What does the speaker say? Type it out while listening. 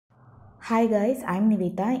Hi guys, I'm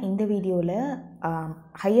Nivita. In the video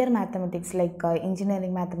higher mathematics like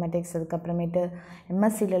engineering mathematics அதுக்கப்புறமேட்டு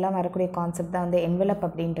எம்எஸ்சிலலாம் வரக்கூடிய concept தான் வந்து envelope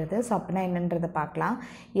அப்படின்றது. ஸோ அப்படின்னா என்னன்றதை பார்க்கலாம்.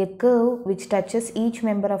 A curve which touches each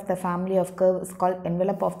member of the family of curve is called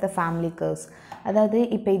envelope of the family curves. அதாவது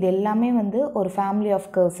இப்போ இது எல்லாமே வந்து ஒரு ஃபேமிலி ஆஃப்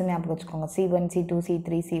கர்வ்ஸ்ன்னு ஞாபகம் வச்சுக்கோங்க. C1, C2,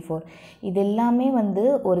 C3, C4 இது எல்லாமே வந்து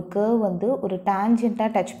ஒரு கர்வ் வந்து ஒரு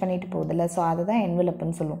டேஞ்செண்ட்டாக டச் பண்ணிட்டு போகுதுல்ல. ஸோ அதை தான்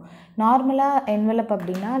என்வெலப்னு சொல்லுவோம். நார்மலாக என்வெலப்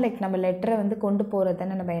அப்படின்னா லைக் நம்ம லெட்டரை வந்து கொண்டு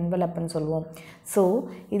போகிறதானே நம்ம என்வெலப்னு சொல்லுவோம். ஸோ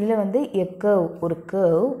இதில் வந்து எ கர்வ் ஒரு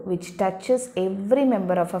curve which duchess every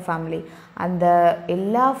member of a family, அந்த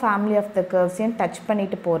எல்லா ஃபேமிலி ஆஃப் த கர்வ்ஸையும் டச்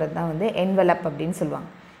பண்ணிட்டு போகிறது தான் வந்து என்வெலப் அப்படின்னு சொல்லுவாங்க.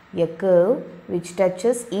 A curve which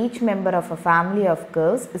touches each member of a family of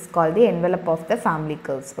curves is called the envelope of the family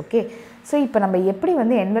curves. Okay, so இப்போ நம்ம எப்படி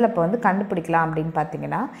வந்து என்வெலப்பை வந்து கண்டுபிடிக்கலாம் அப்படின்னு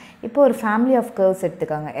பார்த்தீங்கன்னா, இப்போ ஒரு family of curves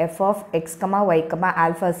எடுத்துக்காங்க. f of x, y,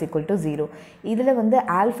 alpha is equal to 0. இதில் வந்து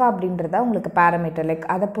ஆல்ஃபா அப்படின்றதா உங்களுக்கு பேராமீட்டர், லைக்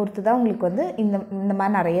அதை பொறுத்து தான் உங்களுக்கு வந்து இந்த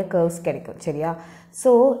மாதிரி நிறைய கர்வ்ஸ் கிடைக்கும். சரியா?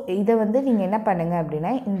 ஸோ இதை வந்து நீங்கள் என்ன பண்ணுங்கள்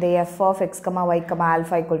அப்படின்னா, இந்த f of x, y,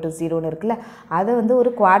 alpha equal to 0ன்னு இருக்குல்ல, அதை வந்து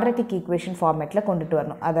ஒரு குவாட்ரட்டிக் ஈக்குவேஷன் ஃபார்மேட்டில் கொண்டுட்டு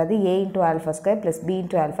வரணும். அதாவது a into alpha square plus b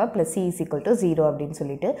into alpha plus c is equal to 0 அப்படின்னு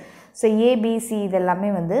சொல்லிட்டு. ஸோ a, b, c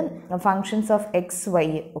இதெல்லாமே வந்து ஃபங்க்ஷன்ஸ் ஆஃப் எக்ஸ்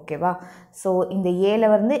ஒய். ஓகேவா? ஸோ இந்த ஏல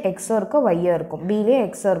வந்து எக்ஸோ இருக்கும் ஒய்யோ இருக்கும், பிலேயும்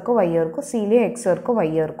எக்ஸோ இருக்கும் ஒய்யோ இருக்கும், சிலேயும் எக்ஸோ இருக்கும்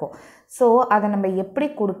ஒய்யோ இருக்கும். ஸோ அதை நம்ம எப்படி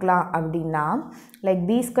கொடுக்கலாம் அப்படின்னா, like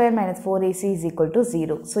b square minus 4ac is equal to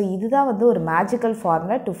 0. So இதுதான் வந்து ஒரு magical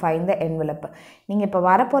formula to find the envelope. நீங்கள் இப்போ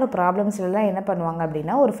வரப்போகிற ப்ராப்ளம்ஸ்லாம் என்ன பண்ணுவாங்க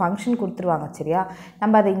அப்படின்னா, ஒரு ஃபங்க்ஷன் கொடுத்துருவாங்க. சரியா?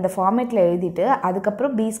 நம்ம அதை இந்த ஃபார்மேட்டில் எழுதிட்டு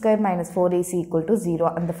அதுக்கப்புறம் b square minus 4ac equal to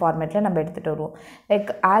 0 அந்த ஃபார்மேட்டில் நம்ம எடுத்துகிட்டு வருவோம்.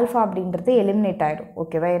 லைக் ஆல்ஃபா அப்படின்றது எலிமினேட் ஆகிடும்.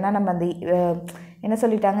 ஓகேவா? ஏன்னா நம்ம அந்த என்ன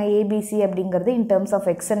சொல்லிட்டாங்க, ஏபிசி அப்படிங்கிறது in terms of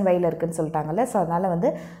X and while இருக்குதுன்னு சொல்லிட்டாங்கல்ல. ஸோ அதனால் வந்து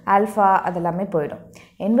ஆல்ஃபா அதெல்லாமே போயிடும்.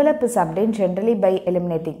 Envelope is அப்டேன் generally by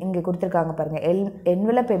eliminating. இங்கே கொடுத்துருக்காங்க பாருங்கள்.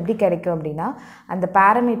 என்வெலப் எப்படி கிடைக்கும் அப்படின்னா, அந்த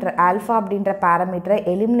பேராமீட்டர் ஆல்ஃபா அப்படின்ற பேராமீட்டரை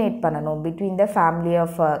எலிமினேட் பண்ணணும் between the family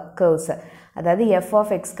of curves. அதாவது f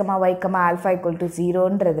of x, y, alpha equal to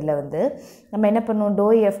 0ன்றதில் வந்து நம்ம என்ன பண்ணுவோம், to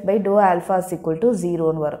F by to alpha is equal to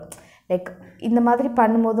 0ன்னு வரும். லைக் இந்த மாதிரி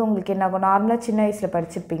பண்ணும்போது உங்களுக்கு என்ன ஆகும், நார்மலாக சின்ன வயசில்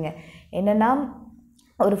படிச்சிருப்பீங்க. என்னென்னா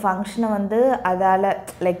ஒரு ஃபங்க்ஷனை வந்து அதால்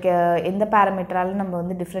லைக் எந்த பேராமீட்டரால் நம்ம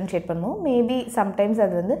வந்து டிஃப்ரென்ஷியேட் பண்ணுவோம். மேபி சம்டைம்ஸ்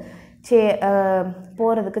அது வந்து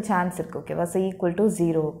போகிறதுக்கு சான்ஸ் இருக்குது. ஓகேவா? So equal to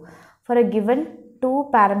 0 for a given 2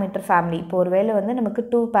 parameter family. இப்போ ஒரு வேளை வந்து நமக்கு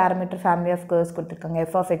 2 parameter family of curves கொடுத்துருக்காங்க.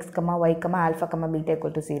 f of x, y, alpha, beta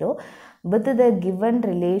equal to 0 with the given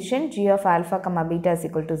relation g of alpha, beta is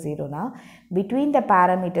equal to 0 na between the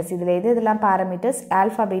parameters, இதில் இதெல்லாம் parameters,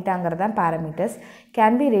 alpha, betaங்கிறதான் parameters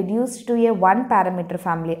can be reduced to a one parameter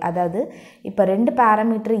family. அதாவது இப்போ 2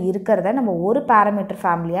 parameter இருக்கிறத நம்ம ஒரு parameter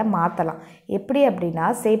ஃபேமிலியாக மாற்றலாம். எப்படி அப்படின்னா,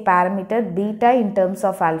 say parameter beta in terms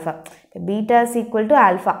of alpha, beta is equal to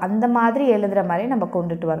alpha அந்த மாதிரி எழுதுகிற மாதிரி நம்ம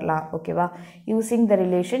கொண்டுட்டு வரலாம். ஓகேவா? using the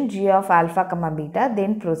relation g of alpha, beta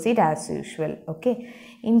then proceed as usual. Okay,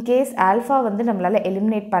 in case alpha வந்து நம்மளால்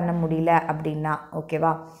எலிமினேட் பண்ண முடியல அப்படின்னா,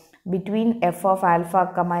 ஓகேவா, between f of alpha,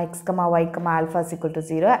 x, y, alpha is equal to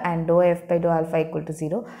 0 and dou f by dou alpha equal to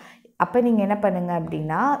 0. அப்போ நீங்கள் என்ன பண்ணுங்கள்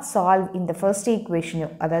அப்படின்னா, சால்வ் இந்த ஃபர்ஸ்ட்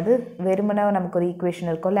ஈக்குவேஷனையும், அதாவது வெறுமனே நமக்கு ஒரு ஈக்குவேஷன்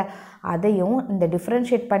இருக்கும்ல, அதையும் இந்த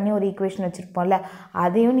டிஃப்ரென்ஷியேட் பண்ணி ஒரு ஈக்குவேஷன் வச்சுருப்போம்ல,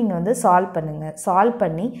 அதையும் நீங்கள் வந்து சால்வ் பண்ணுங்கள். சால்வ்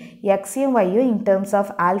பண்ணி எக்ஸையும் ஒய்யும் இன் டேர்ம்ஸ்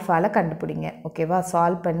ஆஃப் ஆல்ஃபாவில் கண்டுபிடிங்க. ஓகேவா?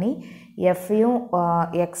 சால்வ் பண்ணி எஃப்ஐயும்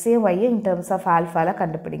எக்ஸையும் ஒய்யும் இன் டேர்ம்ஸ் ஆஃப் ஆல்ஃபாவில்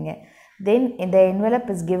கண்டுபிடிங்க. தென் இந்த என்வெலப்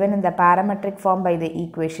இஸ் கிவன் இந்த parametric form by the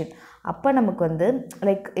equation. அப்போ நமக்கு வந்து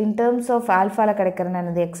like in terms of ஆல்ஃபாவில்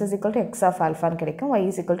கிடைக்கிறேன்னு X is equal to X of ஆல்ஃபான்னு கிடைக்கும், Y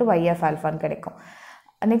is equal to Y of ஆல்ஃபான்னு கிடைக்கும்.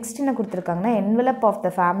 நெக்ஸ்ட் என்ன கொடுத்துருக்காங்கன்னா, envelope of the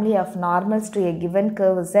family of normals to a given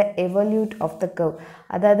curve is the evolute of the curve.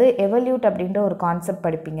 அதாவது evolute அப்படின்ற ஒரு concept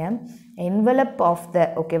படிப்பீங்க. Envelope of the,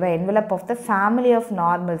 ஓகேவா, envelope of the family of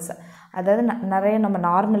normals, அதாவது நிறைய நம்ம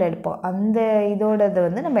நார்மல் எடுப்போம், அந்த இதோடது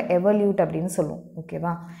வந்து நம்ம எவல்யூட் அப்படின்னு சொல்லுவோம்.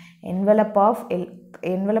 ஓகேவா? Envelope of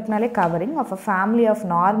என்வெலப்னாலே covering of a family of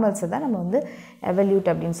நார்மல்ஸை தான் நம்ம வந்து எவல்யூட்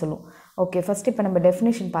அப்படின்னு சொல்லுவோம். ஓகே, ஃபஸ்ட் இப்போ நம்ம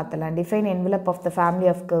டெஃபினேஷன் பார்த்தலாம். Define envelope of the family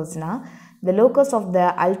of கர்வ்ஸ்னா, the locus of the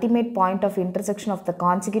ultimate point of intersection of the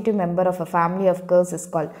consecutive member of a family of curves is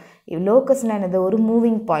called. லோக்கஸ்னால் என்னது, ஒரு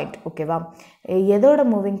மூவிங் பாயிண்ட். ஓகேவா? எதோட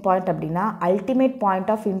moving point அப்படின்னா, ultimate point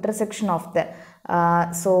of intersection of the.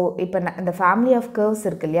 So இப்போ இந்த family of curves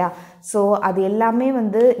இருக்கு இல்லையா, so அது எல்லாமே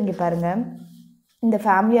வந்து இங்கே பாருங்கள், இந்த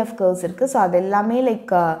ஃபேமிலி ஆஃப் கர்வ்ஸ் இருக்குது. ஸோ அது எல்லாமே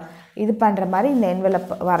லைக் இது பண்ணுற மாதிரி இந்த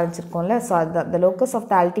என்வெலப் வரைஞ்சிருக்கோம்ல. ஸோ அது த locus of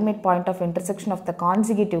the ultimate point of intersection of the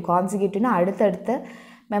கான்சிக்யூட்டிவ்னா அடுத்தடுத்த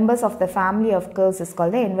members of the family of curves is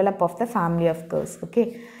called the envelope of the family of curves. Okay,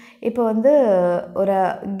 இப்போ வந்து ஒரு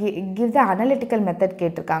give the analytical method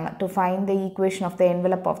கேட்டிருக்காங்க to find the equation of the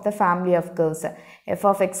envelope of the family of curves f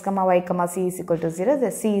of x, y, c is equal to 0.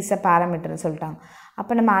 the c is a parameter சொல்லிட்டாங்க.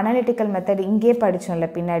 அப்போ நம்ம analytical method இங்கே படித்தோம்ல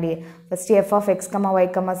பின்னாடி first f of x, y,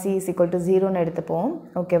 c is equal to 0ன்னு எடுத்துப்போம்.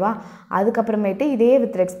 ஓகேவா? அதுக்கப்புறமேட்டு இதே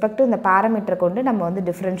with respect to இந்த parameter கொண்டு நம்ம வந்து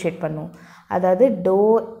differentiate பண்ணுவோம். அதாவது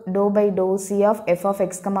dou by dou c of f of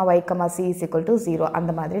x, y, c is equal to 0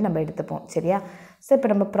 அந்த மாதிரி நம்ம எடுத்துப்போம். சரியா? ஸோ இப்போ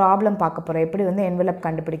நம்ம ப்ராப்ளம் பார்க்க போகிறோம் எப்படி வந்து என்வெலப்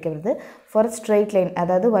கண்டுபிடிக்கிறது ஃபார் ஸ்ட்ரெயிட் லைன்.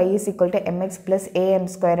 அதாவது y is equal to mx plus am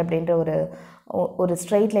square அப்படின்ற ஒரு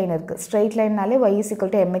ஸ்ட்ரெயிட் லைன் இருக்குது. Straight லைன்னாலே y is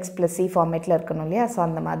equal to mx plus c ஃபார்மேட்டில் இருக்கணும் இல்லையா? ஸோ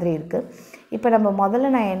அந்த மாதிரி இருக்குது. இப்போ நம்ம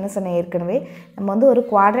முதல்ல நான் என்ன சொன்னேன் ஏற்கனவே நம்ம வந்து ஒரு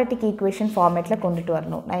குவாட்ராட்டிக் ஈக்குவேஷன் ஃபார்மேட்டில் கொண்டுட்டு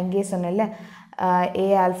வரணும். நான் இங்கேயே சொன்னேன்ல a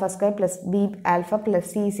alpha square plus b alpha plus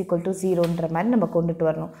c is equal to 0ன்ற மாதிரி நம்ம கொண்டுட்டு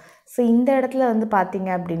வரணும். ஸோ இந்த இடத்துல வந்து பார்த்தீங்க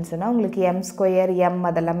அப்படின்னு சொன்னால் உங்களுக்கு m ஸ்கொயர் m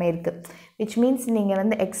அதெல்லாமே இருக்குது. விச் மீன்ஸ் நீங்கள்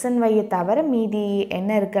வந்து எக்ஸ் அண்ட் ஒய்யை தவிர மீதி என்ன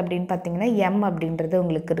இருக்குது அப்படின்னு பார்த்தீங்கன்னா m அப்படின்றது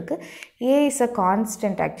உங்களுக்கு இருக்குது. a is a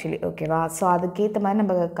constant actually. ஓகேவா? ஸோ அதுக்கேற்ற மாதிரி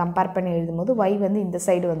நம்ம கம்பேர் பண்ணி எழுதும்போது y வந்து இந்த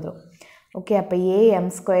சைடு வந்துடும். ஓகே, அப்போ a m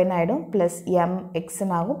ஸ்கொயர்னு ஆகிடும் ப்ளஸ் m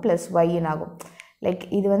எக்ஸ்ன்னு ஆகும் ப்ளஸ் ஒய்ன்னு ஆகும். லைக்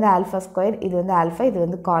இது வந்து ஆல்ஃபா ஸ்கொயர், இது வந்து ஆல்ஃபா, இது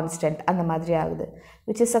வந்து கான்ஸ்டன்ட் அந்த மாதிரி ஆகுது.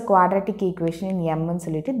 Which is a quadratic equation இன் எம்னு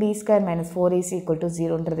சொல்லிட்டு b square minus 4ac equal to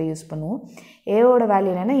 0ன்றதை use பண்ணுவோம். ஏவோட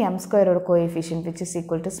வேல்யூ என்னென்னா m ஸ்கொயரோட coefficient which is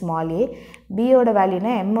equal to small a, பியோட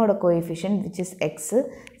வேல்யூனா எம்மோட கோஎஃபிஷியன்ட் விச் இஸ் எக்ஸு,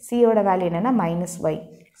 சியோட வேல்யூ என்னென்னா மைனஸ் ஒய்.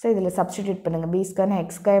 ஸோ இதில் சப்ஸ்டிடியூட் பண்ணுங்கள். b ஸ்கொயர்னா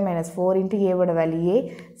X square minus 4 into ஏவோட வேல்யூ a,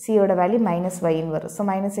 சியோட வேல்யூ மைனஸ் ஒய்ன்னு வரும். So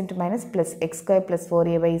minus into minus plus X square plus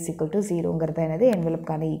 4ay is equal to 0ங்கிறது என்னது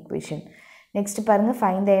என்வெலப்கான equation. Next பாருங்கள்,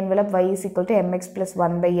 find the envelope y is equal to mx plus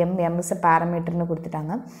 1 by m. m is a parameterன்னு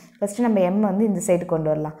கொடுத்துட்டாங்க. First நம்ம m வந்து இந்த side கொண்டு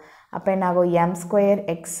வரலாம். அப்போ என்ன ஆகும்? m ஸ்கொயர்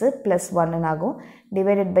எக்ஸு ப்ளஸ் 1 ஆகும்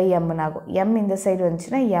டிவைடட் பை mன்னு ஆகும். m இந்த சைடு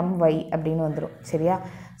வந்துச்சுன்னா my அப்படின்னு வந்துடும். சரியா?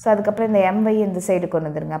 ஸோ அதுக்கப்புறம் இந்த my இந்த சைடு கொண்டு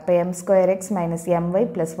வந்துருங்க. அப்போ m square X minus my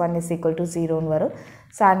plus 1 is equal to 0ன்னு வரும்.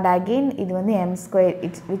 ஸோ அண்ட் அகெயின் இது வந்து m square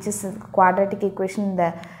which is quadratic equation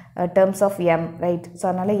இந்த terms of m, right? So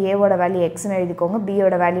அதனால் ஏவோட வேல்யூ எக்ஸ்ன்னு எழுதிக்கோங்க,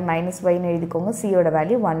 பியோட வேல்யூ மைனஸ் ஒய்ன்னு எழுதிக்கோங்க, சியோட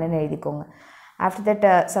வேல்யூ 1ன்னு எழுதிக்கோங்க. After that,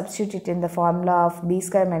 substitute it in the formula of b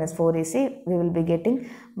square minus 4ac. We will be getting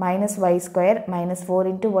minus y square minus 4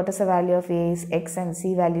 into what is the value of a is x and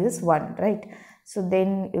c value is 1, right? So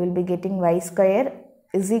then you will be getting y square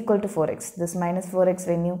is equal to 4x. This minus 4x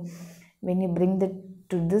when you bring the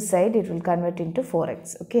to this side, it will convert into 4x.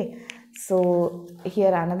 Okay. So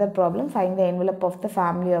here another problem, find the envelope of the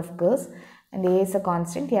family of curves and a is a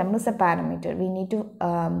constant, m is a parameter.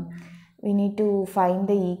 We need to find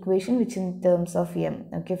the equation which in terms of m.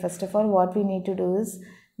 Okay, first of all what we need to do is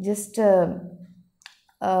just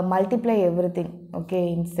multiply everything, okay,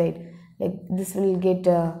 inside. Like this will get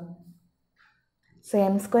so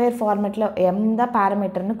m square ஃபார்மேட்டில் m தான்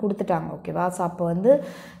பேராமீட்டர்னு கொடுத்துட்டாங்க. ஓகேவா? So அப்போ வந்து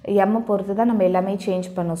m பொறுத்து தான் நம்ம எல்லாமே சேஞ்ச்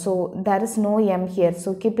பண்ணோம். So there is no m here.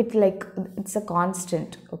 So keep it like it's a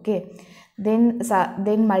constant. Okay,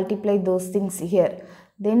 then multiply those things here.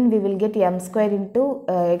 Then we will get m square into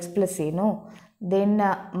x plus a, no? Then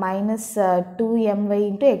minus 2my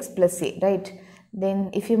into x plus a, right? Then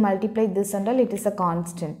if you multiply this and all, it is a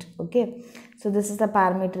constant. Okay, so this is the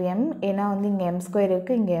parameter m. ஏன்னா வந்து இங்கே m square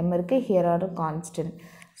இருக்குது, இங்கே m இருக்குது, here are a constant.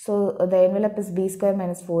 So the envelope is b square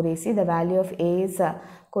minus 4ac. The value of a is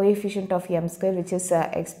coefficient of m square which is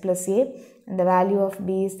x plus a, and the value of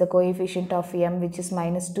b is the coefficient of m which is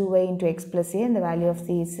minus 2y into x plus a, and the value of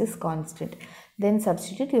c is constant. Then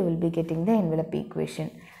substitute, you will be getting the envelope equation.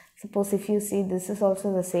 Suppose if you see, this is also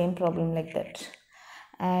the same problem like that.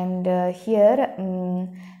 And here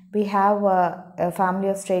we have a family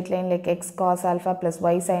of straight line like x cos alpha plus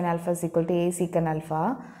y sin alpha is equal to a secant alpha.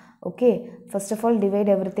 Okay, first of all divide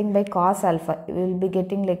everything by cos alpha. We will be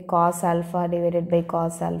getting like cos alpha divided by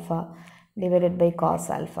cos alpha divided by cos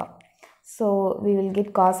alpha. So we will get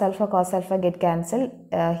cos alpha get cancelled.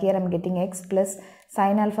 Here I am getting x plus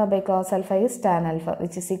sin alpha by cos alpha is tan alpha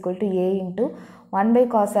which is equal to a into 1 by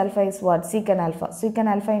cos alpha is what? Secant alpha. Secant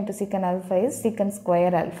alpha into secant alpha is secant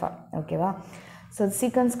square alpha. Okay, wow? So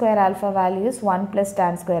secant square alpha value is 1 plus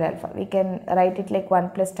tan square alpha. We can write it like 1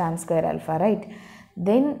 plus tan square alpha, right?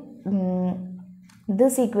 Then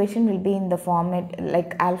this equation will be in the format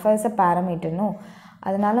like alpha is a parameter, no?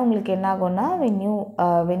 அதனால உங்களுக்கு என்ன ஆகும்னா when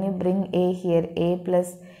you bring a here, a plus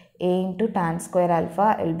a into tan square alpha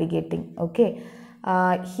I will be getting. Okay,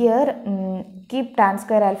 here keep tan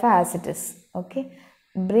square alpha as it is. Okay,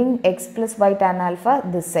 bring x plus y tan alpha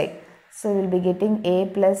this side. So we will be getting a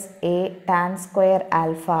plus a tan square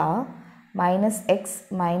alpha minus x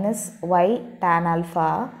minus y tan alpha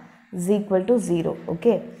is equal to 0.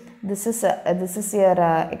 Okay, this is your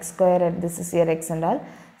x square and this is your x and all.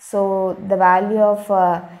 So the value of a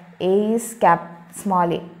is small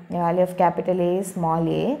a. The value of capital A is small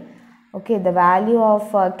a. Okay, the value of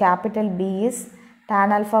capital B is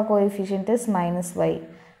tan alpha coefficient is minus y,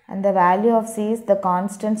 and the value of C is the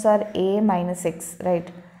constants are a minus x, right?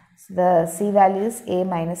 So the C value is a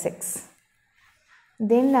minus x.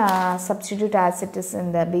 Then substitute as it is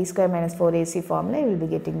in the b square minus 4ac formula, you will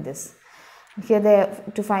be getting this. Here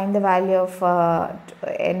to find the value of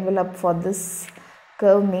envelope for this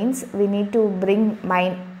curve means we need to bring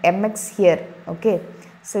mx here. Okay,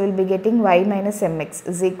 so we will be getting y minus mx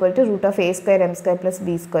is equal to root of a square m square plus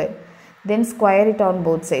b square. Then square it on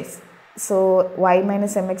both sides. So y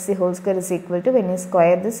minus mx the whole square is equal to, when you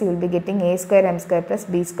square this, you will be getting a square m square plus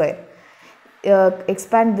b square.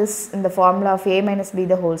 Expand this in the formula of a minus b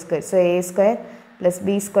the whole square. So a square plus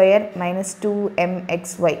b square minus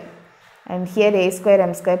 2mxy, and here a square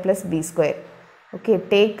m square plus b square. Okay,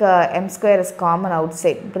 take m square as common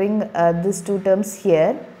outside, bring these two terms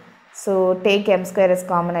here. So take m square as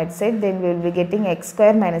common outside, then we will be getting x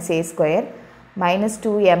square minus a square minus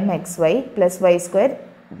 2mxy plus y square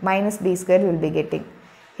minus b square we will be getting.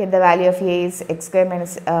 Here the value of a is x square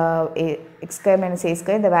minus a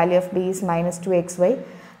square, the value of b is minus 2xy,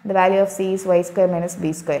 the value of c is y square minus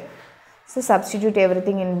b square. So substitute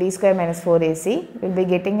everything in b square minus 4ac, we will be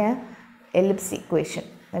getting a ellipse equation.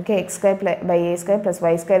 Okay, x square by a square plus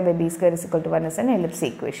y square by b square is equal to 1 is an ellipse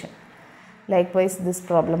equation. Likewise this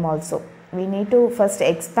problem also, we need to first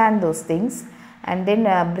expand those things and then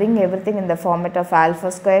bring everything in the format of alpha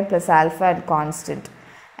square plus alpha and constant,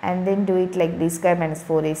 and then do it like b square minus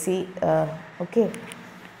 4ac. Okay,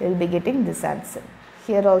 we will be getting this answer.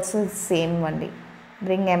 Here also same only,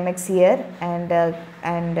 bring mx here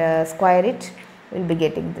and square it, we will be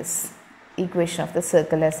getting this equation of the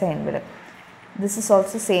circle as an envelope. This is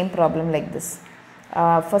also same problem like this.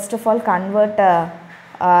 First of all, convert,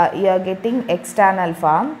 you are getting x tan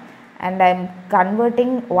alpha, and I am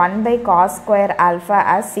converting 1 by cos square alpha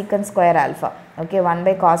as secant square alpha. Okay, 1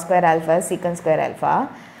 by cos square alpha as secant square alpha.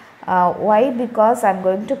 Why? Because I am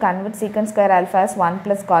going to convert secant square alpha as 1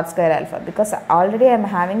 plus cot square alpha, because already I am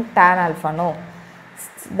having tan alpha, no?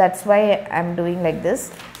 That's why I am doing like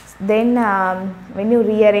this. Then when you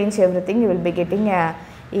rearrange everything, you will be getting a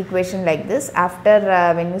equation like this. After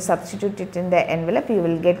when you substitute it in the envelope, you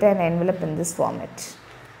will get an envelope in this format.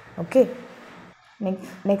 Okay.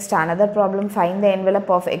 Next another problem, find the envelope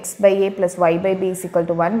of x by a plus y by b is equal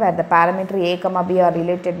to 1, where the parameter a comma b are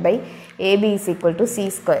related by ab is equal to c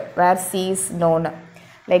square, where c is known.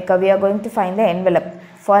 Like we are going to find the envelope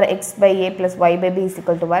for x by a plus y by b is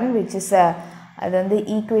equal to 1, which is the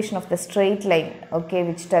equation of the straight line, okay,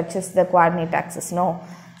 which touches the coordinate axis, no?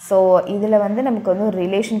 So இதில் வந்து நமக்கு வந்து ஒரு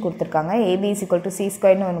relation கொடுத்துருக்காங்க, ab is equal to c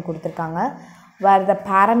square ஒன்று கொடுத்துருக்காங்க, where the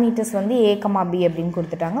parameters வந்து a comma b அப்படின்னு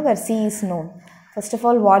கொடுத்துட்டாங்க, where c is known. First of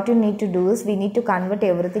all, what you need to do is we need to convert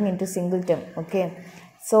everything into single term. Okay,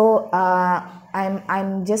 so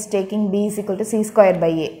I'm just taking b is equal to c square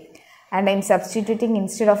by a, and I'm substituting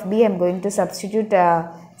instead of b, I'm going to substitute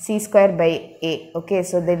c square by a. Okay,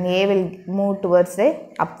 so then a will move towards the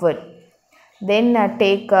upward. Then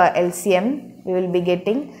take LCM, we will be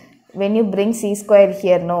getting, when you bring c square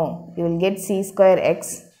here, no, you will get c square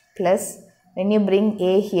x plus, when you bring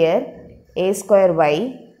a here, a square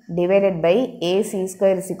y divided by a c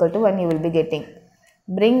square is equal to 1, you will be getting.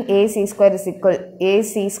 Bring a c square is equal a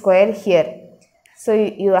c square here. So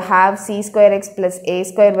you have c square x plus a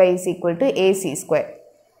square y is equal to a c square.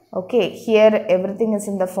 Okay, here everything is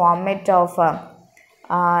in the format of,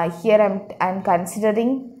 here I'm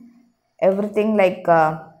considering everything like,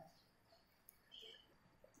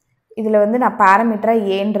 இதில் வந்து நான்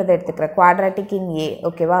பாராமீட்டராக ஏன்றதை எடுத்துக்கிறேன், quadratic இன் ஏ.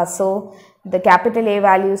 ஓகேவா? So the capital A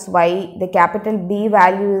value is y, the capital B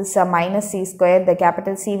value is minus c square, the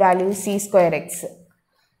capital C value is c square x.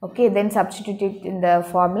 Okay, then substitute it in the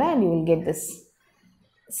formula and you will get this.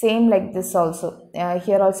 Same like this also.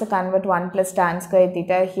 Here also convert 1 plus tan square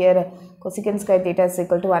theta, here cosecant square theta is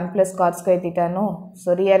equal to 1 plus cot square theta, no?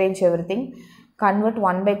 So rearrange everything. Convert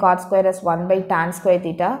 1 by cot square as 1 by tan square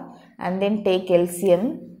theta and then take LCM.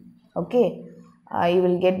 Okay, you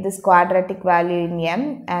will get this quadratic value in m,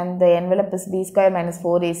 and the envelope is b square minus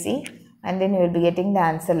 4ac, and then you will be getting the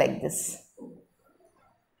answer like this.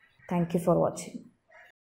 Thank you for watching.